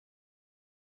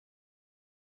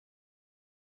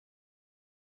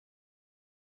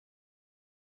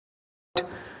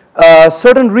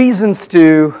certain reasons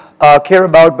to care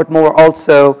about, but more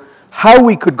also how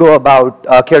we could go about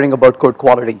caring about code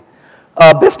quality.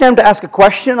 Best time to ask a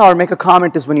question or make a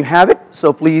comment is when you have it,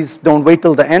 so please don't wait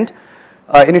till the end.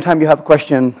 Anytime you have a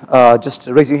question, just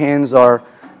raise your hands or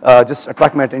just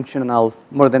attract my attention, and I'll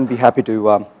more than be happy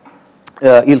to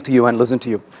yield to you and listen to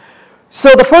you. So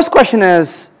the first question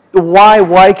is,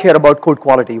 why care about code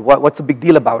quality? What's the big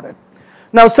deal about it?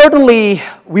 Now, certainly,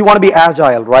 we want to be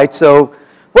agile, right? So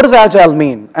what does agile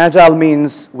mean? Agile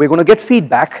means we're going to get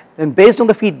feedback, and based on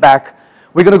the feedback,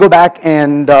 we're going to go back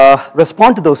and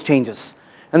respond to those changes.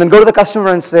 And then go to the customer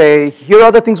and say, here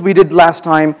are the things we did last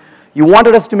time. You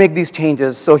wanted us to make these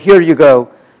changes, so here you go.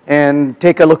 And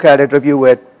take a look at it, review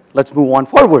it. Let's move on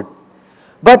forward.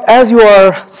 But as you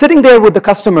are sitting there with the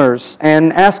customers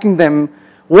and asking them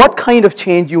what kind of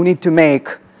change you need to make,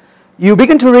 you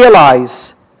begin to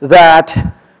realize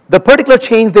that the particular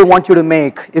change they want you to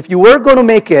make, if you were going to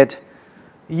make it,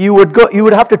 you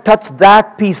would have to touch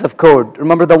that piece of code.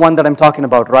 Remember the one that I'm talking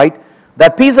about, right?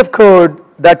 That piece of code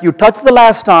that you touched the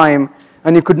last time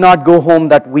and you could not go home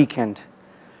that weekend.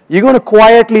 You're going to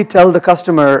quietly tell the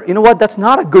customer, you know what, that's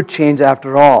not a good change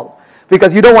after all,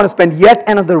 because you don't want to spend yet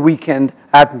another weekend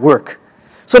at work.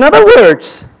 So in other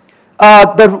words,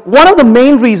 one of the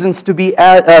main reasons to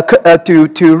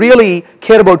really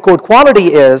care about code quality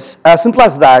is as simple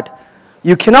as that.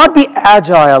 You cannot be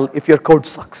agile if your code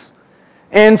sucks.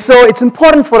 And so it's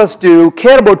important for us to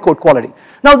care about code quality.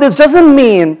 Now, this doesn't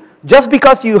mean just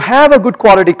because you have a good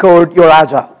quality code, you're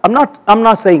agile. I'm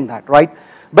not saying that, right?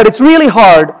 But it's really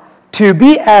hard to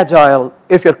be agile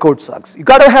if your code sucks. You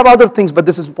got to have other things, but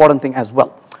this is an important thing as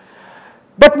well.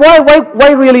 But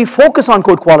why really focus on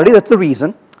code quality? That's the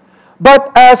reason.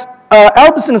 But as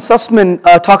Albison and Sussman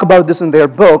talk about this in their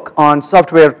book on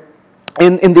software,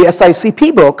 in the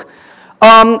SICP book,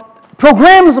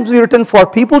 programs must be written for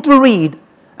people to read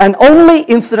and only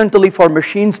incidentally for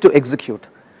machines to execute.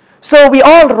 So we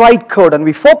all write code and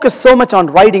we focus so much on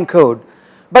writing code.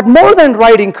 But more than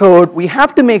writing code, we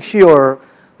have to make sure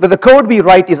that the code we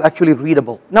write is actually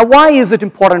readable. Now, why is it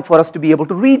important for us to be able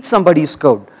to read somebody's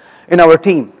code in our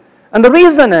team? And the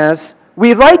reason is,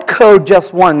 we write code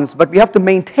just once, but we have to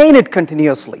maintain it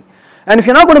continuously. And if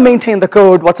you're not going to maintain the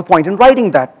code, what's the point in writing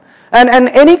that? And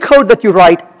any code that you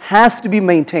write has to be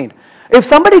maintained. If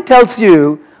somebody tells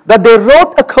you that they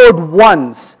wrote a code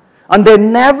once and they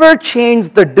never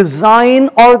changed the design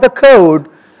or the code,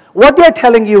 what they're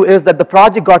telling you is that the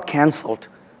project got canceled,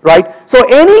 right? So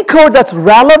any code that's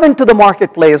relevant to the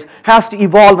marketplace has to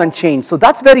evolve and change. So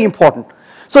that's very important.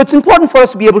 So it's important for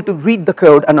us to be able to read the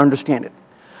code and understand it.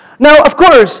 Now, of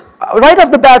course, right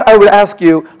off the bat, I would ask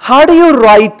you, how do you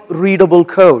write readable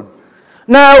code?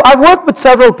 Now, I've worked with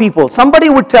several people. Somebody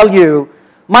would tell you,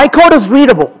 my code is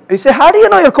readable. You say, how do you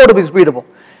know your code is readable?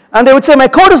 And they would say, my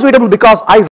code is readable because I